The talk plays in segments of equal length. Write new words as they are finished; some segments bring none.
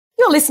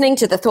listening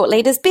to the Thought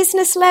Leaders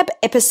Business Lab,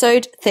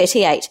 episode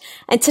 38.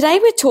 And today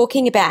we're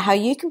talking about how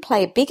you can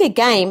play a bigger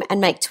game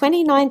and make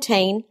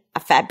 2019 a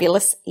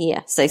fabulous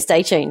year. So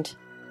stay tuned.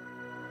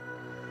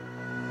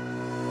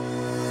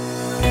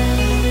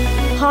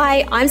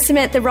 Hi, I'm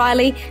Samantha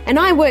Riley, and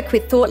I work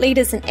with thought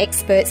leaders and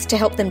experts to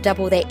help them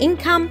double their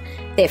income,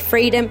 their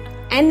freedom,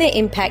 and their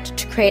impact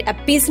to create a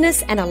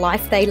business and a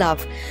life they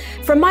love.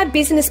 From my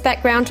business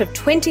background of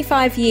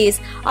 25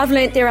 years, I've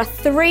learned there are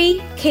 3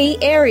 key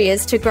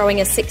areas to growing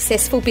a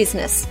successful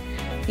business: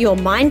 your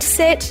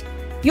mindset,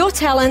 your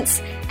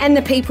talents, and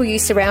the people you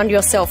surround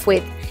yourself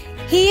with.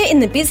 Here in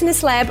the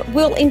Business Lab,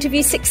 we'll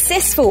interview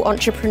successful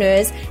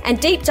entrepreneurs and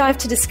deep dive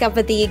to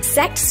discover the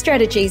exact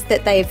strategies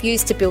that they have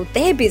used to build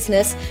their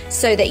business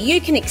so that you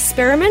can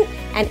experiment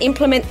and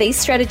implement these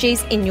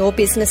strategies in your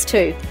business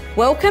too.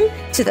 Welcome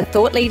to the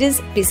Thought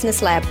Leaders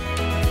Business Lab.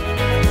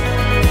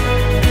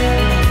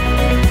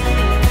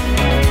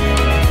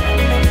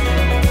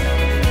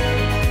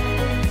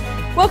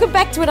 Welcome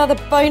back to another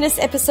bonus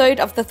episode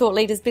of the Thought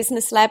Leaders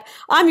Business Lab.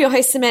 I'm your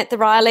host, Samantha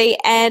Riley,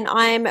 and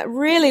I'm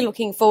really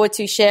looking forward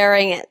to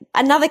sharing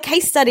another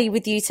case study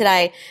with you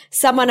today.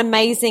 Someone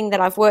amazing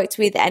that I've worked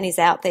with and is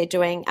out there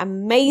doing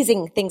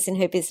amazing things in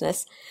her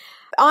business.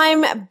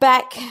 I'm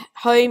back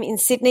home in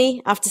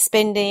Sydney after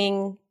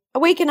spending a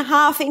week and a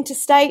half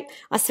interstate.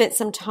 I spent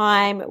some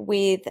time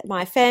with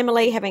my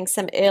family having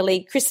some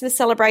early Christmas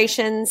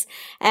celebrations,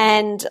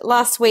 and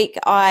last week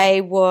I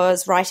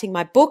was writing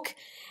my book.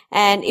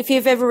 And if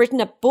you've ever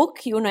written a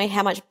book, you'll know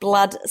how much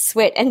blood,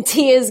 sweat, and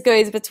tears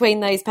goes between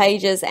those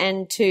pages.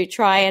 And to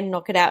try and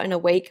knock it out in a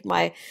week,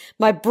 my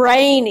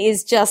brain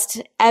is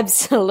just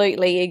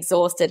absolutely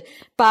exhausted.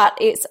 But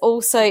it's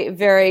also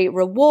very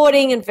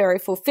rewarding and very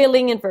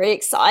fulfilling and very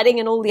exciting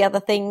and all the other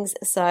things.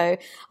 So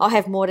I'll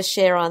have more to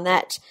share on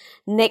that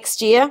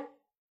next year.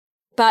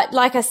 But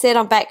like I said,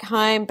 I'm back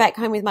home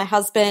with my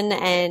husband,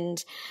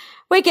 and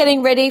we're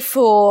getting ready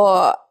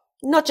for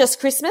not just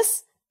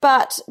Christmas,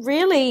 but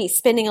really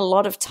spending a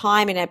lot of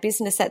time in our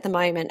business at the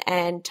moment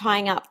and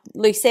tying up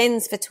loose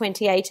ends for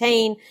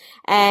 2018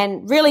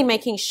 and really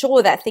making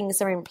sure that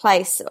things are in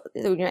place.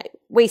 You know,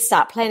 we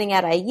start planning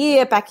out our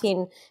year back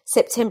in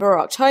September or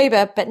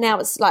October, but now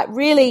it's like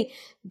really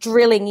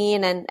drilling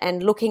in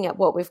and looking at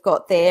what we've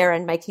got there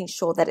and making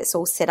sure that it's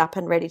all set up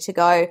and ready to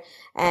go.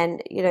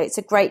 And, you know, it's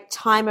a great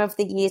time of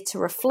the year to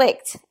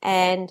reflect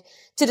and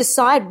to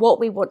decide what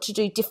we want to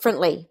do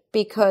differently,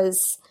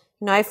 because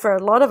you know, for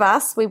a lot of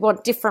us, we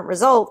want different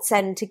results,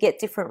 and to get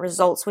different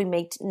results, we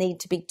need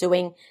to be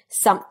doing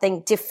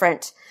something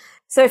different.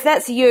 So if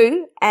that's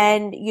you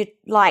and you'd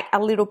like a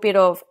little bit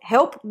of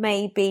help,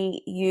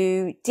 maybe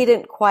you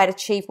didn't quite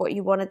achieve what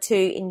you wanted to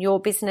in your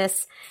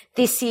business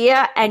this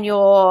year, and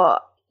you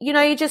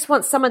just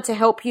want someone to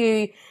help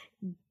you,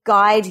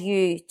 guide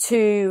you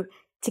to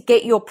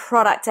get your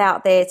product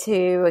out there,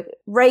 to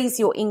raise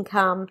your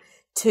income,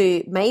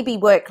 to maybe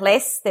work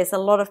less. There's a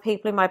lot of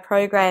people in my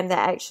program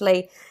that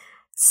actually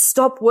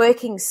stop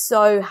working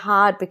so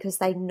hard because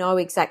they know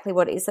exactly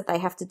what it is that they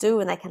have to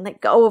do and they can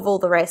let go of all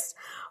the rest.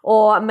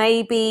 Or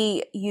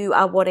maybe you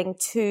are wanting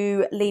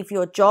to leave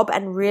your job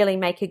and really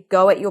make a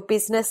go at your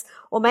business.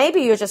 Or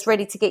maybe you're just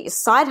ready to get your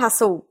side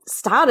hustle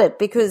started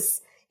because,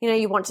 you know,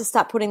 you want to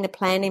start putting the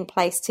plan in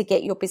place to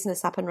get your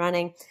business up and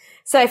running.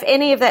 So if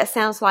any of that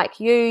sounds like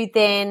you,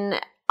 then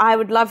I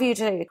would love you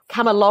to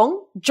come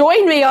along,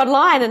 join me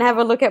online and have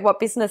a look at what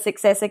Business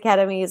Success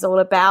Academy is all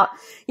about.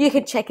 You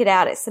can check it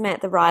out at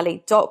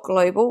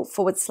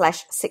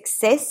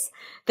samanthariley.global/success.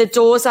 The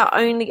doors are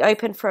only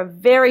open for a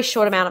very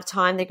short amount of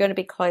time. They're going to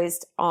be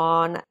closed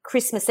on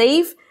Christmas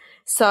Eve.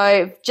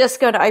 So just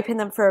going to open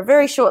them for a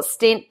very short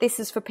stint. This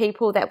is for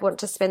people that want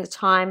to spend the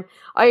time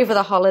over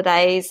the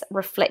holidays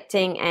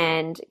reflecting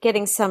and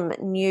getting some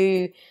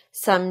new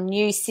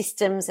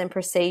systems and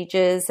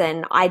procedures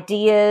and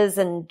ideas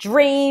and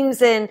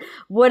dreams and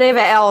whatever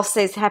else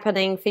is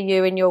happening for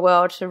you in your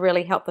world to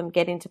really help them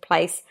get into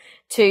place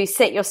to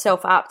set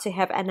yourself up to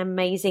have an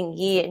amazing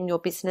year in your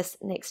business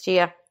next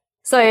year.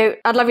 So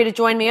I'd love you to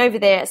join me over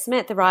there at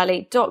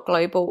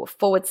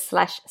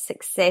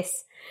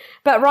samanthariley.global/success.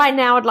 But right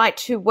now I'd like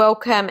to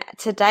welcome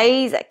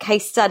today's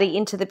case study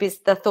into the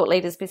Thought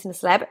Leaders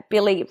Business Lab,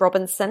 Billie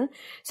Robinson.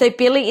 So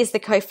Billie is the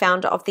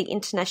co-founder of the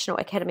International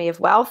Academy of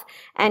Wealth,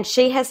 and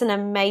she has an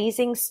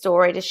amazing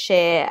story to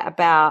share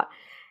about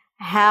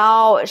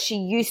how she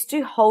used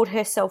to hold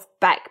herself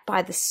back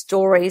by the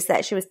stories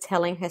that she was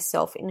telling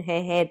herself in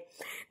her head.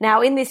 Now,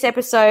 in this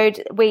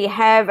episode, we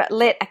have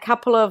let a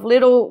couple of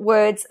little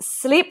words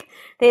slip.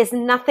 There's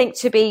nothing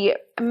to be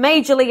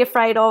majorly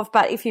afraid of,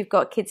 but if you've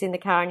got kids in the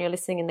car and you're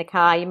listening in the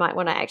car, you might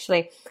want to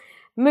actually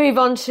move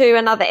on to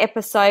another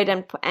episode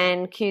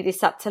and cue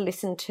this up to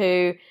listen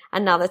to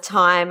another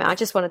time. I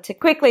just wanted to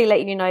quickly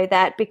let you know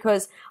that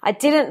because I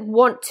didn't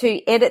want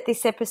to edit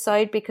this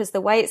episode because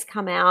the way it's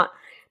come out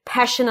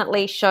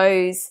passionately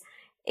shows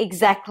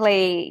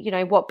exactly, you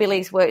know, what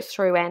Billie's worked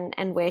through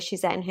and where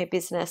she's at in her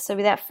business. So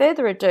without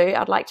further ado,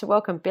 I'd like to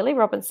welcome Billie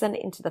Robinson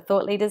into the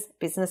Thought Leaders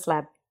Business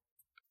Lab.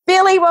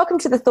 Billie, welcome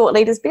to the Thought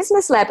Leaders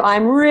Business Lab.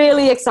 I'm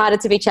really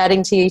excited to be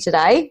chatting to you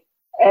today.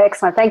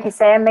 Excellent. Thank you,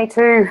 Sam. Me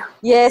too.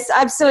 Yes,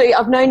 absolutely.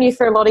 I've known you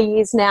for a lot of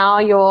years now.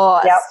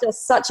 You're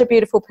just such a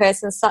beautiful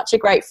person, such a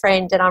great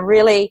friend, and I'm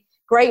really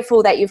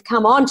grateful that you've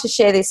come on to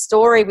share this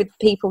story with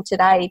people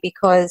today,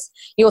 because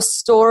your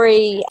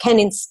story can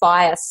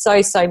inspire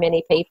so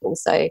many people.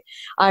 So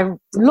I'm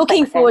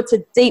looking forward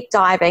to deep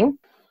diving.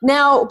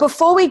 Now,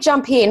 before we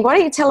jump in, why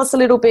don't you tell us a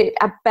little bit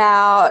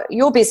about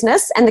your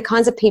business and the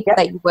kinds of people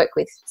that you work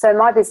with? So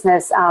my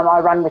business, I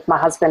run with my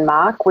husband,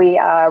 Mark. We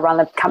run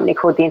a company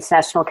called the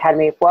International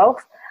Academy of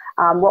Wealth.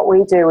 What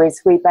we do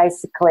is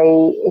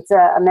it's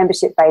a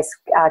membership-based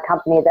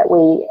company that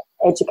we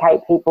educate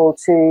people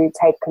to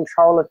take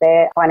control of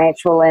their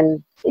financial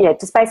and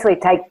just basically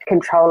take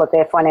control of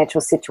their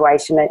financial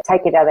situation and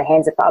take it out of the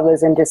hands of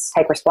others and just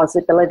take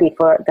responsibility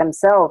for it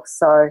themselves.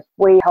 So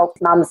we help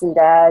mums and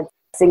dads,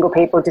 single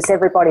people, just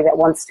everybody that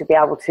wants to be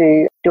able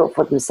to do it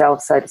for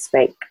themselves, so to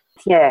speak.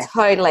 Yeah.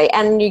 Totally.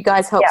 And you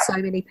guys help so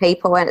many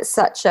people, and it's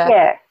such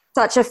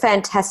a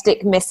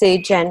fantastic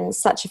message and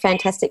such a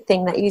fantastic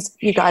thing that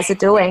you guys are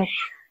doing.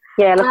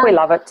 Yeah, look, we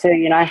love it too,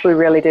 we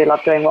really do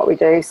love doing what we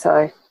do,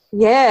 so.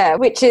 Yeah,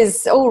 which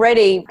is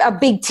already a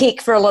big tick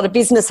for a lot of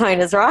business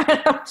owners, right?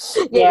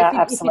 Absolutely.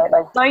 If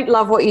you don't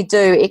love what you do,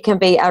 it can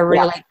be a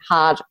really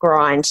hard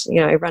grind,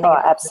 running.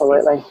 Oh,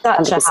 absolutely.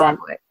 Such 100%. A hard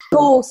work.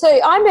 Cool. So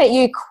I met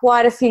you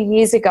quite a few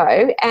years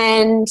ago,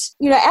 and,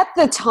 at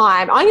the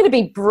time, I'm going to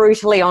be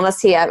brutally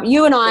honest here.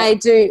 You and I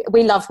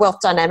we love Wealth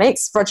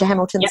Dynamics, Roger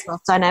Hamilton's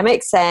Wealth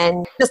Dynamics,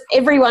 and just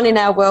everyone in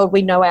our world,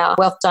 we know our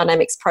Wealth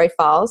Dynamics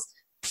profiles.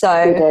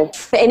 So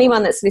for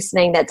anyone that's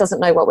listening that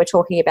doesn't know what we're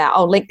talking about,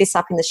 I'll link this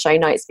up in the show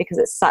notes, because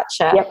it's such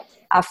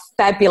a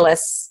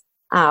fabulous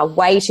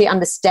way to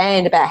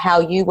understand about how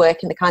you work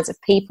and the kinds of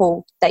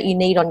people that you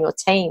need on your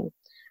team.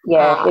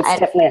 Yeah, it's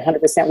definitely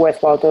 100%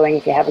 worthwhile doing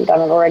if you haven't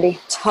done it already.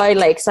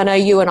 Totally, because I know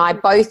you and I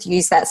both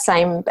use that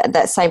same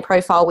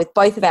profile with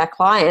both of our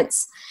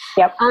clients.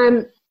 Yep.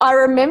 I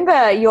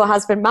remember your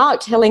husband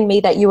Mark telling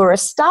me that you were a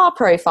star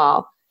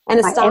profile. And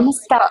I am a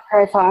star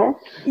profile.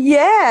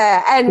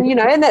 Yeah, and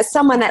and that's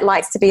someone that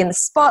likes to be in the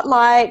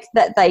spotlight,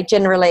 that they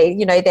generally,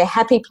 their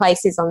happy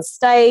place is on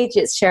stage,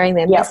 it's sharing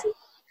their message.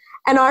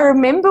 And I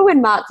remember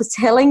when Mark was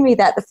telling me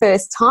that the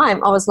first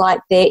time, I was like,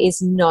 there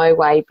is no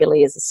way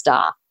Billie is a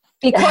star.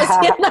 Because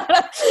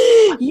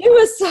you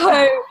were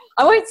so,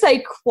 I won't say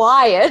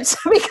quiet,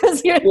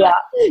 because you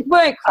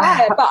weren't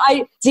quiet, but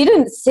I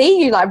didn't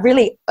see you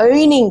really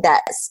owning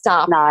that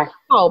star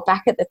profile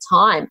back at the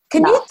time.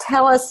 Can you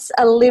tell us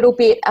a little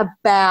bit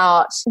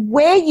about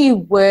where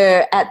you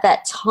were at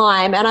that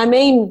time? And I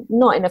mean,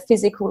 not in a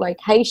physical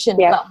location,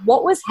 but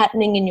what was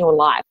happening in your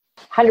life?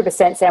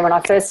 100%, Sam. When I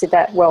first did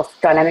that Wealth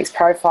Dynamics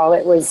profile,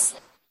 it was,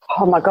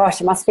 oh my gosh,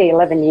 it must be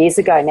 11 years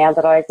ago now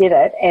that I did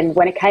it. And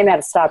when it came out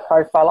of star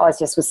profile, I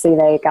was sitting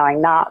there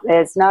going, nah,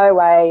 there's no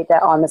way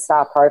that I'm a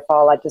star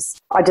profile. I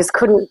just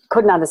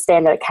couldn't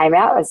understand that it came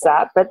out as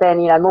that. But then,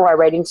 more I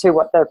read into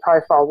what the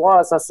profile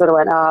was, I sort of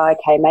went, oh,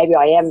 okay, maybe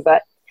I am.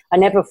 But I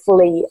never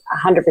fully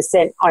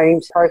 100%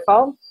 owned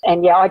profile.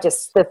 And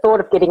the thought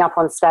of getting up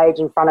on stage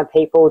in front of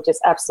people just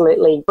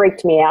absolutely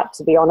freaked me out,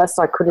 to be honest.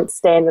 I couldn't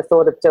stand the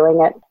thought of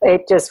doing it.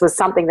 It just was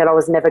something that I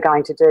was never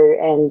going to do,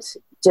 and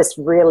just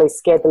really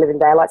scared the living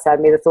daylights out of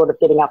me, the thought of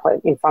getting up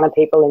in front of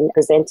people and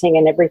presenting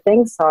and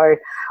everything. So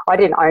I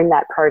didn't own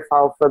that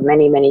profile for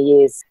many, many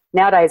years.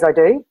 Nowadays I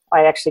do.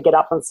 I actually get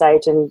up on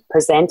stage and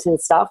present and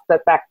stuff.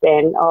 But back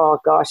then, oh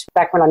gosh,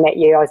 back when I met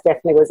you, I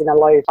definitely was in a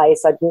low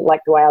place. I didn't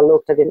like the way I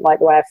looked. I didn't like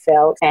the way I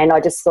felt. And I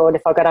just thought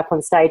if I got up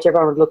on stage,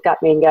 everyone would look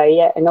at me and go,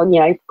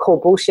 and call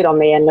bullshit on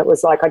me. And it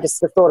was like,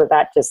 the thought of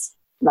that just,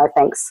 no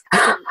thanks.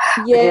 I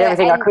did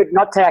everything I could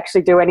not to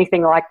actually do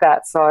anything like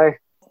that. So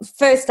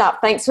first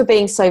up, thanks for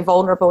being so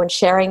vulnerable and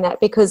sharing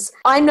that, because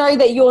I know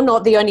that you're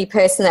not the only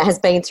person that has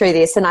been through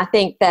this, and I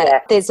think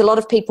that there's a lot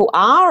of people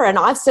are, and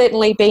I've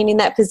certainly been in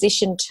that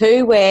position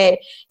too, where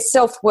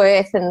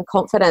self-worth and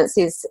confidence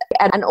is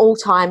at an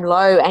all-time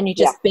low, and you're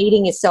just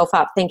beating yourself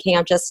up thinking,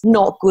 I'm just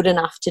not good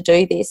enough to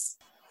do this.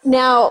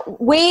 Now,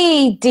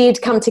 we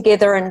did come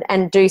together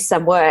and do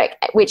some work,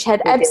 which had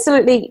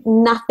absolutely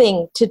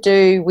nothing to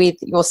do with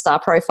your star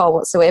profile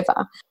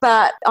whatsoever.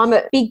 But I'm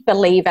a big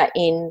believer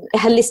in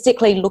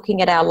holistically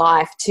looking at our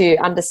life to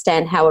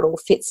understand how it all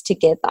fits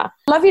together. I'd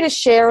love you to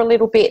share a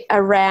little bit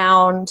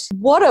around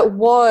what it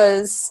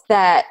was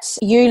that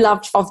you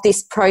loved of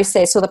this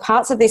process, or the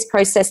parts of this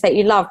process that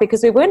you love,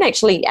 because we weren't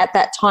actually at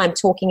that time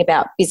talking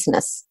about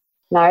business.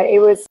 No,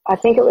 I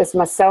think it was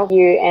myself,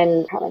 you,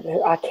 and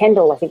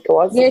Kendall, I think it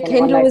was. Yeah,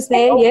 Kendall was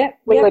there,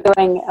 We were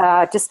doing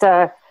I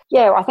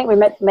think we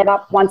met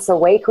up once a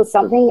week or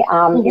something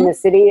in the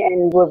city,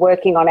 and we're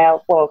working on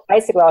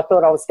basically I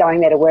thought I was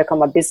going there to work on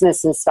my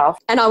business and stuff.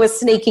 And I was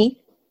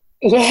sneaky.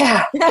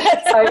 Yeah.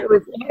 So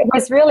it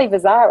was really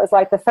bizarre. It was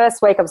like the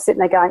first week I'm sitting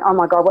there going, oh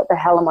my God, what the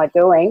hell am I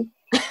doing?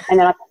 And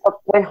then I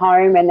went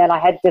home, and then I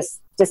had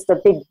just a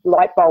big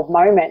light bulb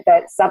moment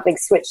that something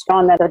switched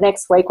on. That the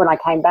next week when I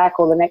came back,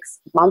 or the next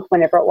month,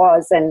 whenever it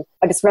was, and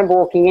I just remember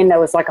walking in, there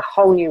was like a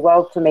whole new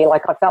world for me.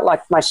 Like I felt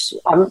like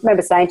I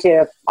remember saying to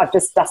you, I've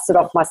just dusted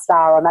off my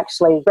star. I'm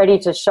actually ready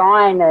to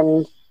shine.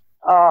 And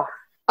I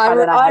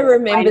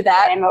remember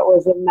that. It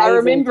was amazing. I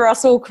remember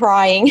us all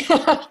crying.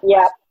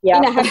 Yeah.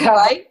 In a happy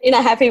way. In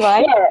a happy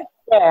way.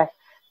 Yeah.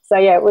 So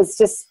yeah, it was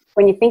just,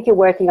 when you think you're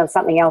working on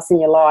something else in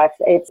your life,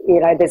 it's,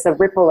 there's a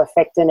ripple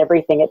effect in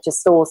everything. It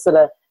just all sort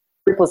of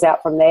ripples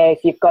out from there.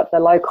 If you've got the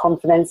low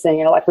confidence, and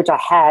which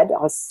I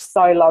was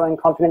so low in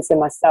confidence in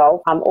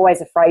myself. I'm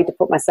always afraid to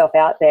put myself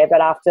out there.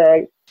 But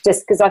after,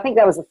 just because I think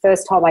that was the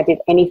first time I did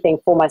anything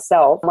for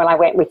myself, when I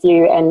went with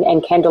you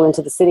and Kendall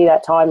into the city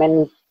that time,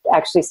 and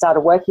actually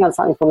started working on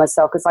something for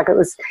myself. Because it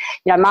was,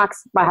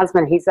 Mark's my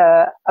husband, he's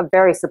a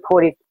very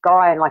supportive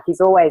guy, and he's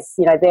always,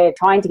 there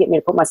trying to get me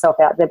to put myself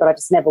out there, but I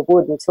just never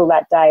would, until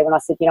that day when I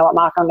said, you know what,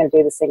 Mark, I'm going to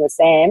do this thing with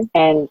Sam.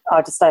 And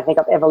I just don't think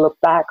I've ever looked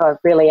back. I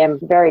really am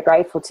very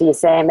grateful to you,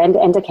 Sam,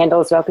 and to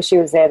Kendall as well, because she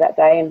was there that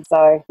day. And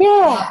so,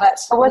 yeah, if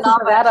it wasn't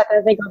for that, I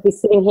don't think I'd be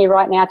sitting here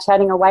right now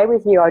chatting away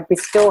with you. I'd be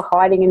still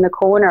hiding in the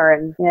corner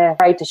and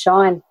afraid to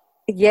shine.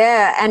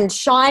 Yeah, and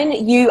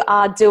shine, you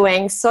are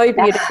doing so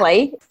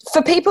beautifully.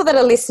 For people that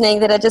are listening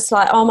that are just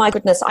like, oh my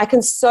goodness, I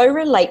can so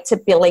relate to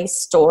Billie's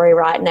story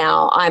right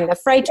now. I'm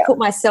afraid to put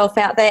myself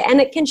out there, and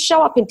it can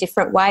show up in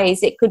different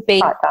ways. It could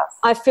be,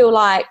 I feel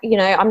like,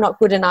 I'm not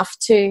good enough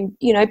to,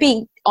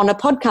 be on a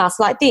podcast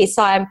like this.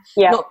 I'm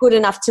not good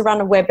enough to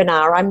run a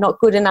webinar. I'm not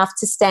good enough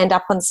to stand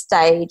up on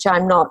stage.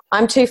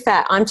 I'm too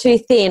fat. I'm too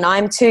thin.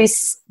 I'm too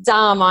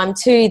dumb. I'm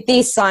too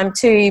this. I'm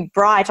too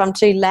bright. I'm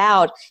too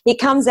loud. It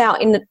comes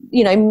out in,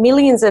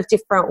 millions of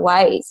different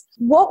ways.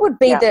 What would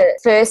be the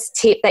first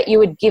tip that you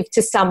would give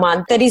to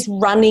someone that is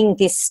running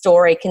this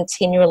story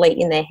continually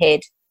in their head?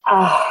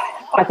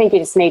 I think you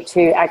just need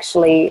to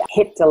actually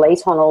hit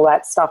delete on all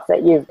that stuff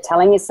that you're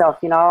telling yourself.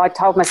 I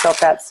told myself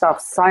that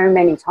stuff so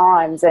many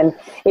times, and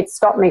it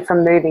stopped me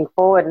from moving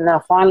forward. And then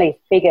I finally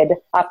figured,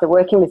 after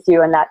working with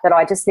you and that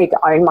I just need to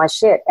own my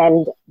shit,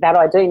 and that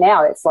I do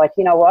now. It's like,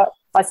 you know what?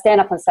 I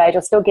stand up on stage, I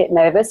still get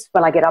nervous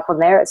when I get up on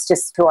there. It's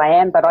just who I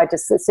am. But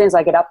as soon as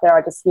I get up there,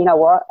 I just, you know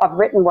what? I've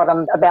written what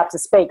I'm about to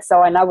speak,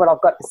 so I know what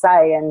I've got to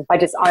say, and I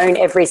just own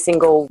every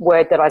single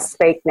word that I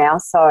speak now.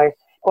 So,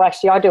 well,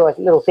 actually, I do a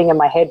little thing in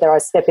my head that I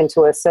step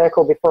into a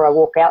circle before I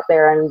walk out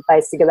there, and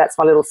basically that's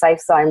my little safe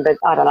zone. But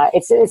I don't know.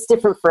 It's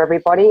different for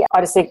everybody.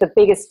 I just think the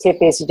biggest tip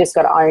is you just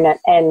got to own it,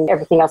 and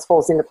everything else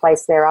falls into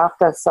place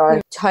thereafter.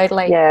 So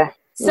totally. Yeah.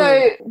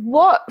 So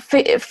what for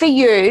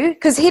you,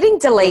 because hitting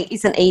delete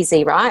isn't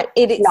easy, right?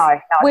 No,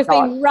 we've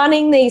been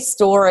running these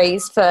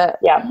stories for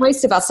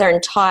most of us our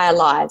entire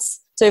lives.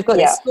 So we've got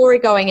this story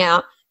going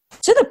out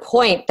to the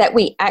point that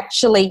we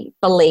actually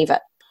believe it.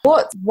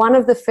 What's one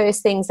of the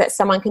first things that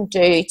someone can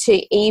do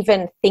to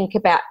even think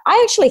about? I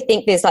actually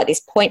think there's this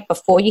point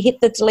before you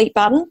hit the delete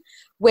button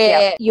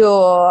where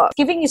you're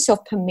giving yourself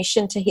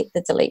permission to hit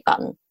the delete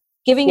button,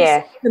 giving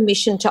yourself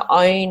permission to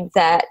own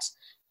that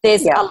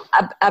there's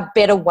a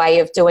better way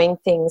of doing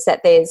things,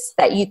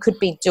 that you could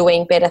be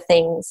doing better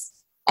things.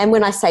 And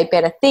when I say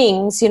better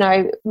things,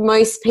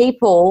 most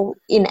people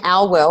in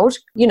our world,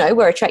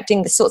 we're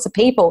attracting the sorts of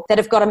people that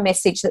have got a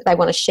message that they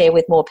want to share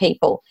with more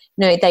people.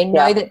 They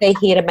know that they're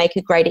here to make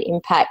a greater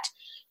impact.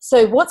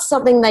 So what's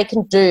something they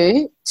can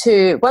do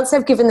to, once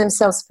they've given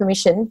themselves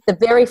permission, the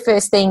very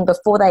first thing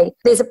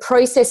there's a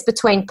process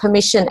between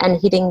permission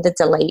and hitting the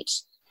delete.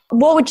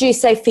 What would you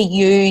say for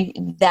you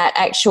that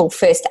actual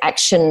first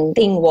action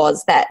thing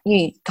was that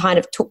you kind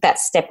of took that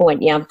step and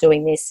went, I'm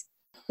doing this?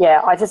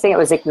 Yeah, I just think it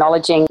was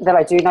acknowledging that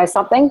I do know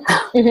something.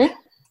 Mm-hmm.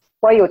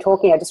 While you were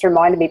talking, it just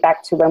reminded me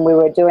back to when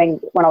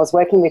I was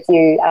working with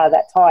you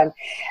that time.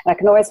 And I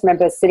can always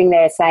remember sitting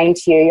there saying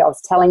to you, I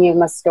was telling you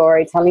my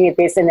story, telling you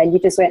this, and then you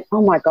just went,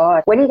 oh my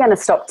God, when are you going to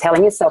stop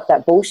telling yourself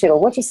that bullshit? Or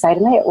what'd you say to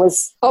me? It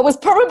was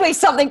probably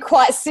something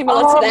quite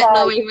similar to that,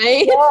 knowing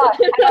me. God.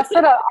 And I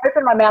sort of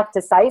opened my mouth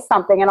to say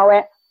something, and I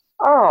went,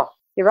 oh,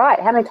 you're right.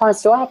 How many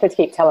times do I have to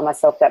keep telling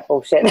myself that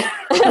bullshit?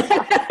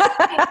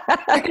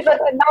 Because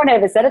no one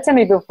ever said it to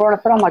me before, and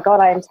I thought, oh my God,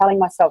 I am telling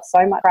myself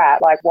so much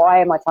crap. Like, why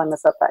am I telling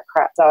myself that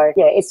crap? So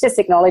yeah, it's just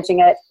acknowledging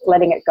it,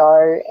 letting it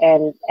go,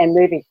 and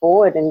moving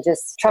forward, and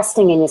just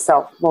trusting in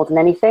yourself more than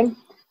anything.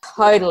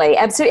 Totally.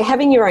 Absolutely.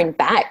 Having your own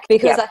back,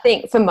 because I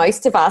think for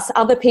most of us,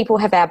 other people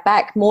have our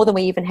back more than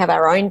we even have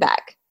our own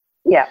back.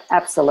 Yeah,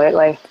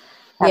 absolutely.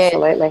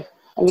 Absolutely. Yeah,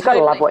 and you've got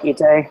to love what you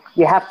do.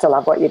 You have to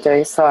love what you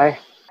do. So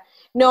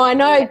no, I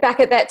know back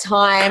at that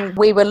time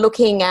we were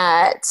looking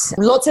at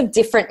lots of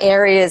different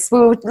areas.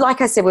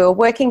 Like I said, we were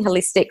working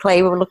holistically.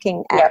 We were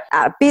looking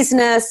at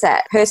business,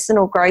 at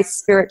personal growth,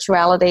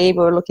 spirituality. We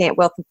were looking at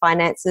wealth and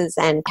finances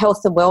and health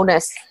and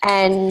wellness.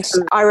 And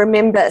I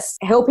remember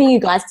helping you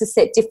guys to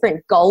set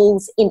different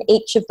goals in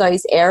each of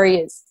those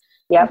areas.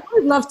 Yep.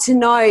 What I'd love to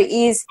know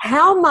is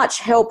how much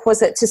help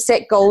was it to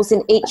set goals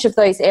in each of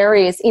those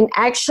areas in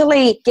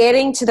actually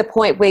getting to the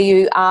point where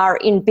you are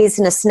in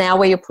business now,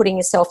 where you're putting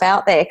yourself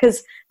out there?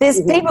 Because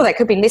there's people that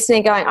could be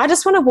listening going, I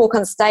just want to walk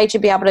on stage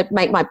and be able to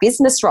make my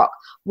business rock.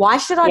 Why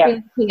should I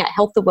be looking at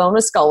health and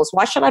wellness goals?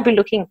 Why should I be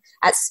looking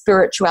at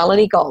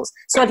spirituality goals?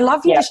 So I'd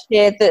love you to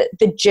share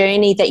the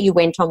journey that you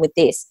went on with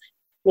this.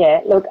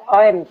 Yeah, look,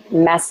 I'm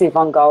massive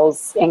on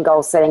goals and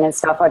goal setting and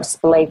stuff. I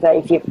just believe that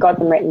if you've got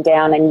them written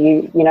down and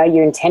you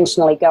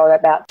intentionally go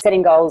about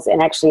setting goals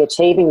and actually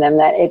achieving them,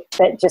 that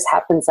just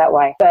happens that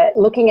way. But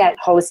looking at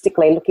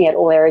holistically, looking at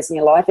all areas in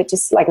your life, it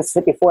just, like I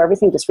said before,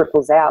 everything just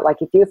ripples out.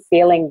 Like if you're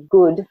feeling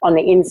good on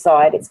the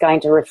inside, it's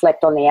going to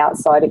reflect on the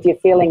outside. If you're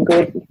feeling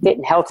good, fit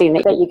and healthy,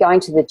 that you're going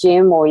to the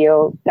gym or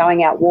you're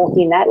going out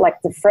walking, that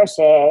like the fresh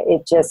air,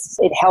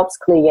 it helps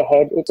clear your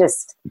head.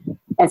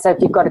 And so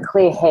if you've got a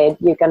clear head,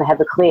 you're going to have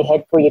a clear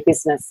head for your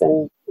business,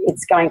 and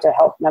it's going to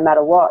help no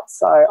matter what.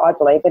 So I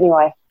believe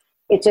anyway,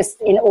 it just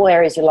in all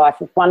areas of your life,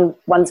 if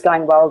one's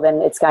going well,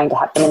 then it's going to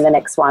happen in the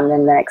next one,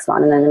 and the next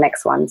one, and then the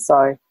next one.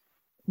 So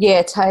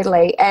yeah,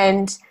 totally.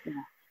 And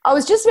I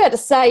was just about to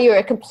say you're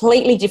a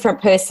completely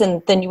different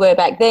person than you were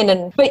back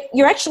then, but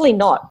you're actually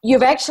not.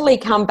 You've actually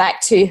come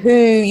back to who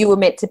you were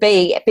meant to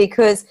be,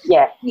 because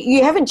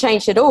you haven't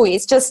changed at all.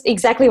 It's just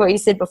exactly what you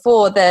said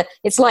before.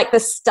 It's like the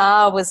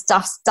star was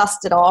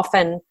dusted off,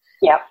 and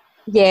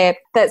yeah,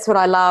 that's what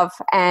I love.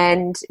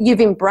 And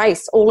you've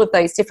embraced all of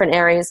those different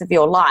areas of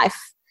your life.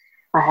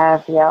 I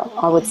have, yeah.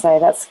 I would say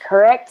that's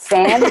correct,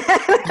 Sam.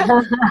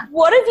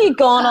 What have you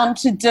gone on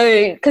to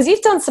do? Because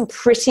you've done some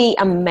pretty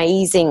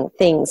amazing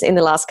things in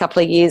the last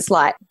couple of years,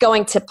 like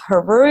going to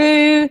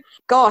Peru.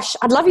 Gosh,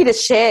 I'd love you to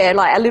share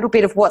like a little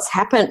bit of what's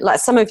happened, like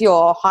some of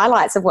your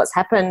highlights of what's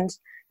happened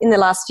in the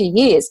last few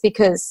years,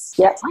 because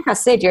like I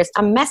said, you're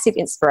a massive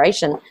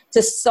inspiration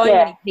to so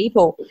many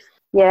people.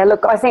 Yeah,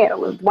 look, I think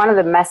one of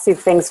the massive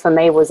things for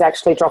me was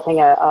actually dropping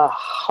a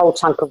whole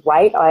chunk of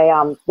weight.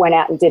 I went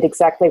out and did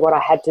exactly what I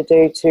had to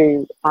do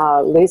to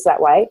lose that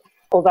weight.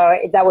 Although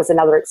that was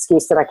another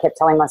excuse that I kept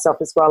telling myself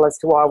as well as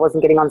to why I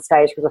wasn't getting on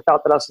stage, because I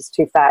felt that I was just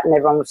too fat and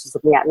everyone was just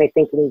looking at me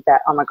thinking that,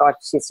 oh my God,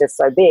 she's just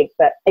so big.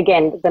 But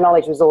again, the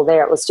knowledge was all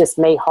there. It was just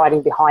me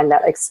hiding behind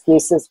that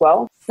excuse as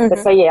well. But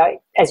so, yeah,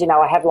 as you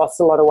know, I have lost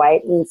a lot of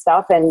weight and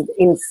stuff. And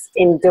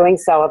in doing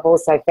so, I've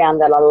also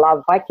found that I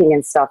love hiking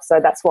and stuff. So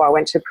that's why I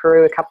went to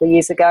Peru a couple of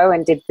years ago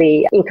and did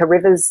the Inca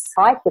Rivers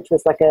hike, which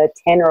was like a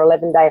 10 or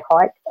 11-day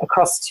hike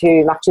across to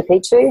Machu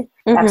Picchu.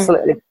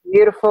 Absolutely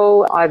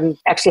beautiful. I'm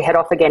actually head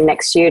off again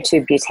next year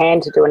to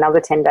Bhutan to do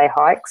another 10-day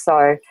hike.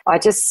 So I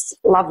just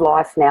love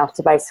life now,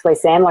 to basically,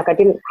 Sam. Like I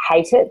didn't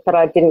hate it, but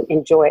I didn't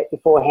enjoy it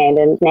beforehand.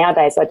 And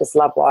nowadays I just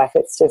love life.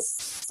 It's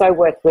just so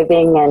worth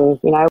living. And,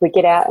 you know, we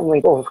get out and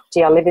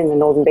I live in the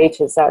Northern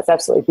Beaches, so it's an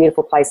absolutely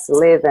beautiful place to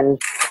live. And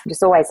I'm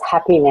just always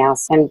happy now.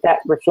 And that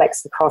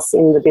reflects across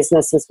in the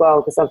business as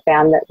well, because I've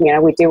found that, you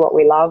know, we do what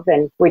we love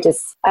and we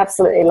just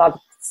absolutely love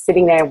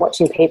sitting there and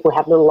watching people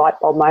have little light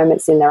bulb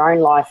moments in their own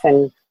life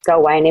and go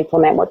away and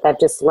implement what they've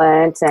just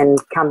learnt and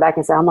come back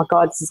and say, oh my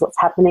God, this is what's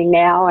happening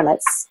now. And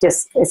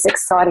it's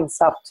exciting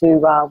stuff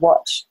to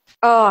watch.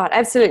 Oh,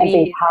 absolutely.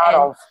 And be part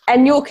of.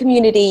 And your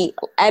community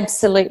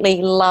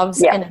absolutely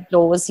loves and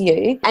adores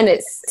you. And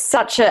it's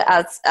such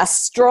a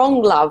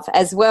strong love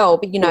as well.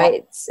 But, you know,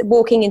 it's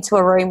walking into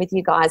a room with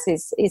you guys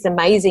is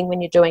amazing when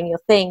you're doing your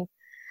thing.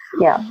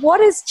 Yeah.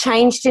 What has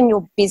changed in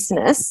your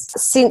business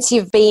since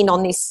you've been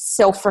on this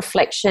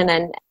self-reflection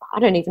and I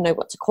don't even know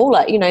what to call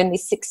it, you know, in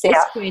this success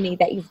journey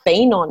that you've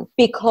been on,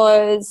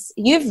 because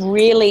you've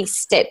really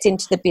stepped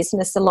into the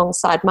business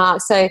alongside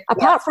Mark. So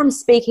apart from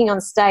speaking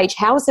on stage,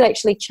 how has it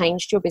actually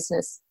changed your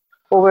business?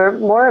 Well, we're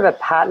more of a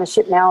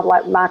partnership now,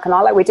 like Mark and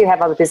I. Like we do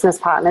have other business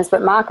partners,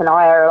 but Mark and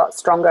I are a lot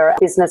stronger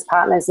business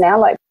partners now.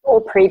 Like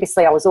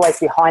previously, I was always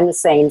behind the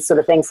scenes sort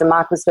of thing. So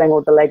Mark was doing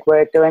all the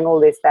legwork, doing all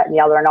this, that and the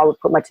other, and I would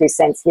put my 2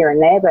 cents here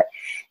and there. But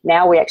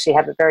now we actually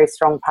have a very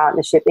strong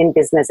partnership in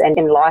business and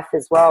in life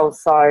as well.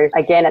 So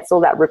again, it's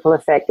all that ripple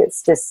effect.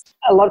 It's just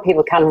a lot of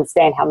people can't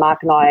understand how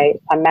Mark and I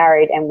are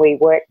married and we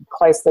work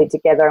closely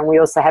together, and we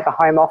also have a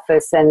home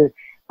office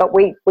but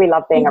we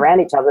love being around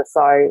each other.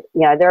 So,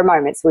 you know, there are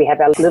moments, we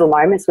have our little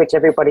moments, which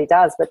everybody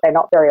does, but they're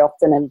not very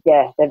often. And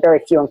they're very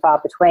few and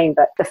far between.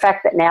 But the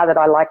fact that now that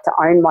I like to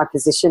own my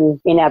position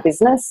in our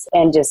business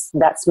and just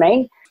that's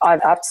me, I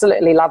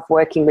absolutely love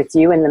working with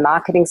you in the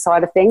marketing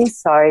side of things.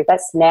 So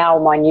that's now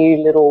my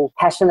new little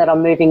passion that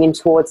I'm moving in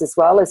towards as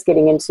well, as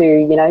getting into,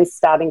 you know,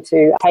 starting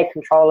to take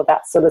control of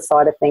that sort of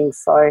side of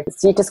things. So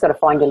you just got to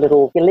find your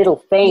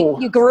little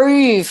thing. Your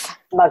groove.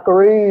 My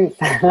groove.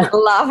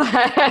 Love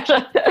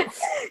it.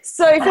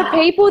 So for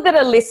people that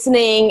are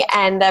listening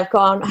and they've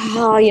gone,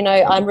 oh, you know,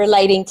 I'm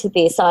relating to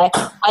this. I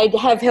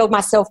have held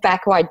myself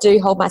back, or I do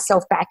hold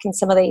myself back in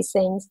some of these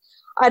things.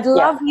 I'd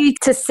love you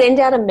to send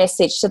out a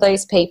message to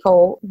those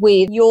people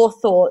with your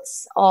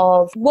thoughts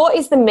of what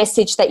is the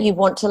message that you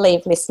want to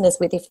leave listeners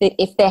with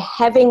if they're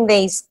having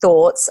these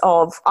thoughts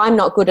of I'm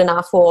not good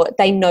enough, or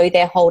they know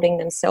they're holding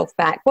themselves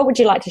back. What would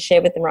you like to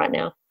share with them right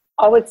now?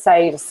 I would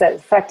say the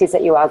fact is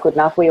that you are good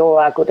enough. We all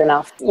are good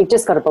enough. You've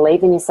just got to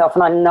believe in yourself.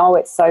 And I know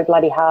it's so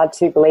bloody hard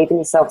to believe in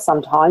yourself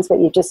sometimes,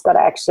 but you've just got to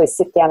actually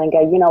sit down and go,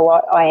 you know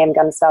what, I am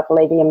going to start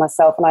believing in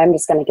myself, and I'm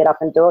just going to get up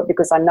and do it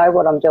because I know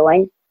what I'm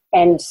doing.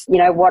 And, you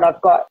know, what I've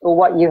got, or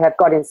what you have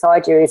got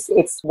inside you is,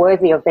 it's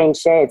worthy of being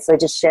shared. So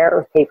just share it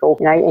with people,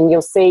 you know, and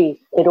you'll see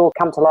it all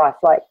come to life.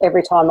 Like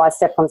every time I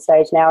step on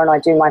stage now and I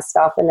do my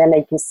stuff, and then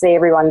you can see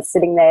everyone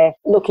sitting there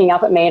looking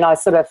up at me, and I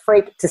sort of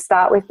freak to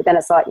start with, but then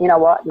it's like, you know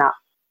what, nah,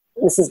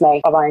 this is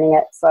me. I'm owning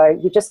it. So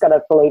you just got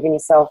to believe in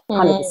yourself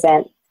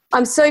 100%.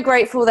 I'm so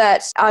grateful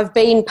that I've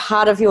been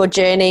part of your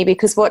journey,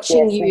 because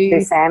watching you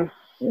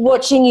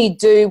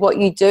do what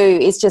you do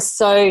is just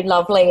so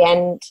lovely.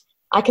 And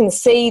I can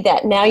see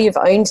that now you've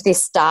owned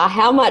this star,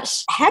 how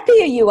much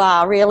happier you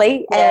are,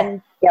 really,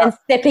 and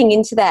stepping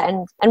into that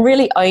and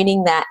really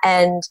owning that.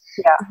 And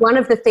one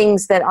of the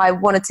things that I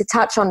wanted to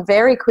touch on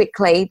very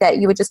quickly that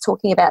you were just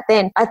talking about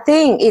then, I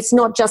think it's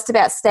not just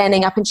about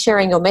standing up and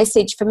sharing your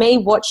message. For me,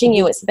 watching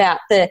you, it's about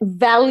the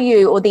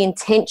value or the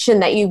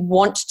intention that you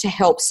want to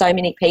help so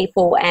many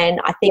people.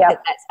 And I think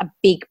that that's a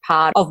big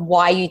part of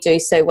why you do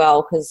so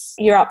well, because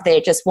you're up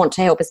there, just want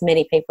to help as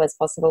many people as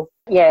possible.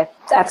 Yeah,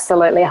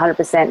 absolutely,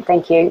 100%.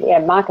 Thank you. Yeah,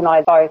 Mark and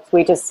I both,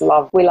 we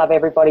love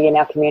everybody in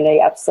our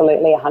community,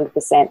 absolutely,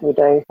 100% we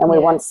do. And we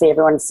want to see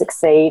everyone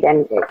succeed.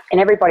 And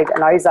everybody that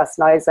knows us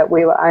knows that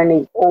we will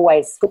only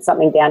always put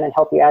something down and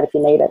help you out if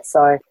you need it.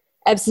 So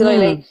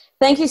absolutely.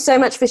 Thank you so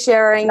much for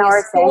sharing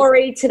your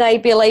story today,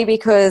 Billie,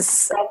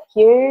 because thank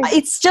you.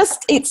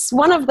 It's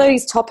one of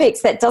those topics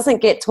that doesn't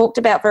get talked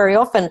about very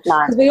often,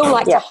 because we all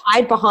like to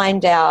hide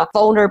behind our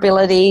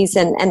vulnerabilities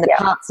and the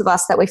parts of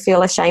us that we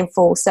feel are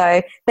shameful.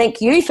 So thank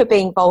you for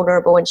being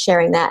vulnerable and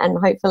sharing that. And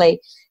hopefully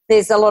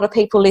there's a lot of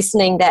people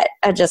listening that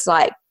are just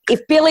like, if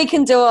Billie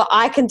can do it,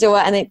 I can do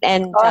it.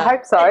 And I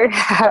hope so.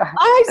 I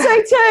hope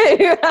so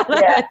too.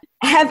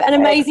 Have an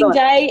amazing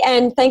day,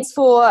 and thanks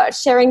for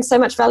sharing so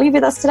much value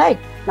with us today.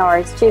 No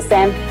worries. Cheers,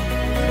 Sam.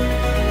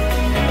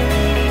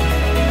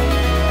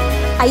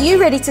 Are you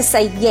ready to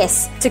say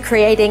yes to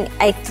creating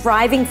a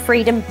thriving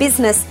freedom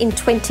business in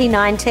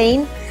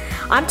 2019?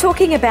 I'm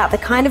talking about the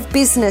kind of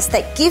business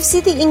that gives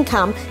you the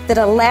income that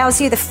allows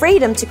you the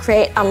freedom to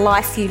create a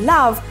life you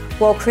love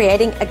while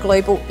creating a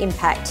global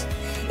impact.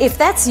 If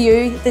that's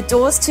you, the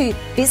doors to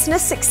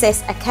Business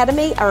Success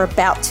Academy are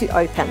about to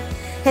open.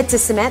 Head to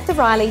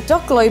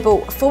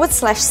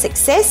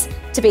samanthariley.global/success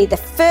to be the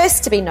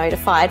first to be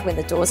notified when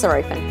the doors are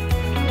open.